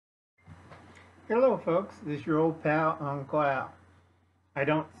Hello folks, this is your old pal Uncle Al. I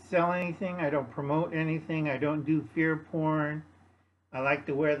don't sell anything, I don't promote anything, I don't do fear porn. I like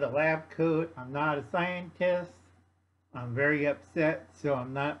to wear the lab coat. I'm not a scientist. I'm very upset, so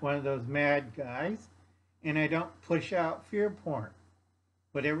I'm not one of those mad guys. And I don't push out fear porn.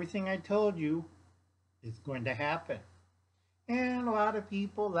 But everything I told you is going to happen. And a lot of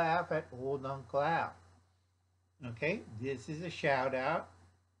people laugh at old Uncle Al. Okay, this is a shout out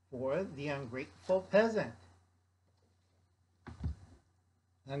for the ungrateful peasant.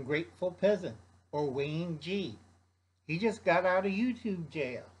 Ungrateful Peasant, or Wayne G. He just got out of YouTube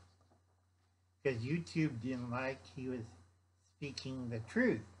jail because YouTube didn't like he was speaking the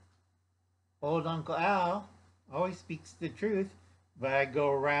truth. Old Uncle Al always speaks the truth, but I go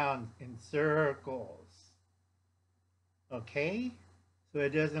around in circles. Okay? So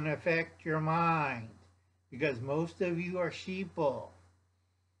it doesn't affect your mind because most of you are sheeple.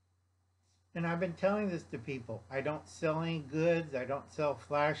 And I've been telling this to people. I don't sell any goods. I don't sell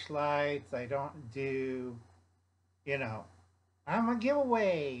flashlights. I don't do, I'm a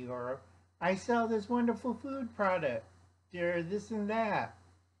giveaway, or I sell this wonderful food product, or this and that.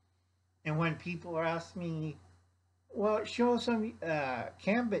 And when people ask me, well, show some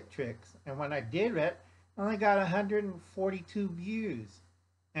Cambit tricks. And when I did it, I only got 142 views.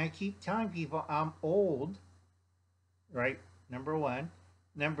 And I keep telling people I'm old, right? Number one.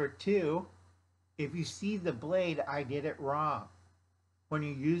 Number two, if you see the blade, I did it wrong. When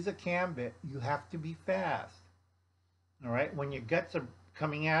you use a Cambit, you have to be fast. All right? When your guts are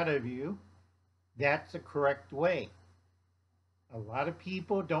coming out of you, that's the correct way. A lot of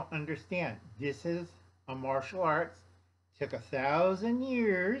people don't understand. This is a martial arts. Took 1,000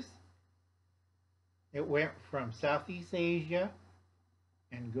 years. It went from Southeast Asia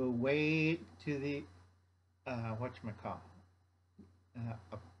and go way to the, whatchamacallit?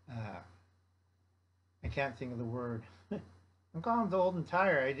 I can't think of the word. I'm calling old and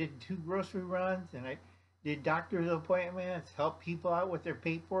tired. I did 2 grocery runs and I did doctor's appointments, help people out with their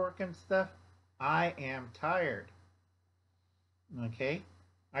paperwork and stuff. I am tired. Okay?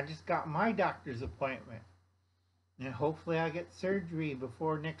 I just got my doctor's appointment. And hopefully I get surgery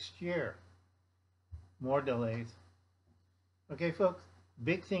before next year. More delays. Okay, folks.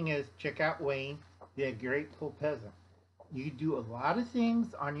 Big thing is check out Wayne, the Grateful Peasant. You do a lot of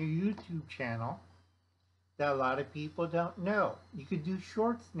things on your YouTube channel that a lot of people don't know. You could do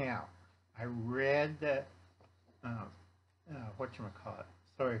shorts now. I read the, whatchamacallit.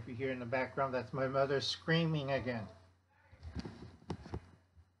 Sorry if you hear in the background, that's my mother screaming again.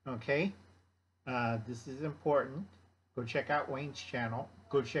 Okay, this is important. Go check out Wayne's channel.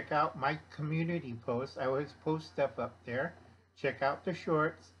 Go check out my community posts. I always post stuff up there. Check out the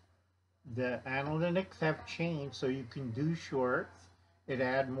shorts. The analytics have changed so you can do shorts. It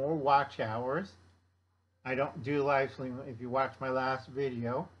add more watch hours. I don't do live stream if you watch my last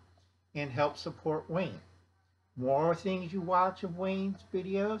video, and help support Wayne. More things you watch of Wayne's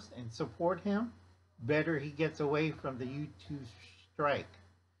videos and support him, better he gets away from the YouTube strike.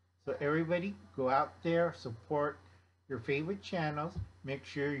 So everybody go out there, support your favorite channels. Make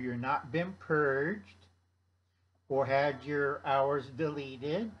sure you're not been purged or had your hours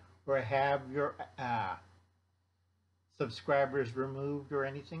deleted or have your subscribers removed or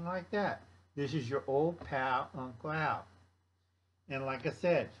anything like that. This is your old pal, Uncle Al. And like I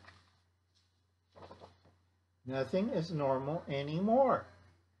said, nothing is normal anymore.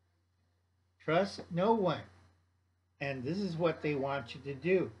 Trust no one. And this is what they want you to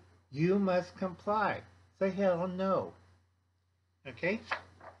do. You must comply. Say hell no. Okay?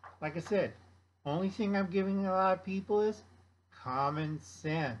 Like I said, only thing I'm giving a lot of people is common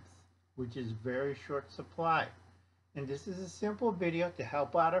sense, which is very short supply. And this is a simple video to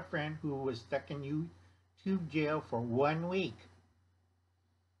help out a friend who was stuck in YouTube jail for 1 week.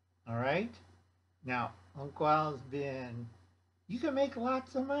 All right? Now, Uncle Al's been, you can make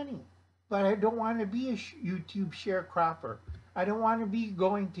lots of money, but I don't want to be a YouTube sharecropper. I don't want to be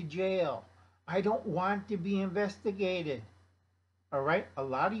going to jail. I don't want to be investigated. All right? A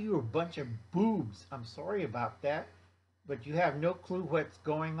lot of you are a bunch of boobs. I'm sorry about that, but you have no clue what's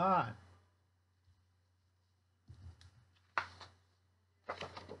going on.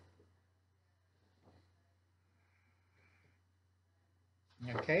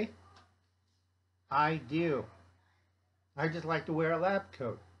 Okay? I do. I just like to wear a lab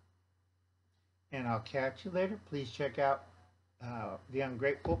coat. And I'll catch you later. Please check out The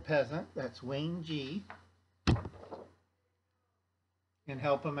Ungrateful Peasant. That's Wayne G. And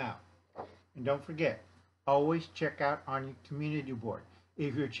help him out. And don't forget, always check out on your community board.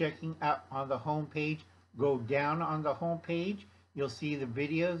 If you're checking out on the home page, go down on the home page. You'll see the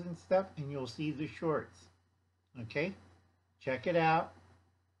videos and stuff, and you'll see the shorts. Okay? Check it out.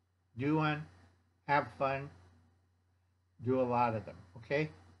 Do one. Have fun. Do a lot of them. Okay?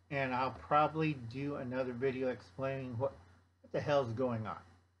 And I'll probably do another video explaining what the hell's going on.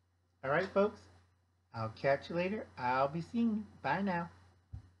 All right, folks? I'll catch you later. I'll be seeing you. Bye now.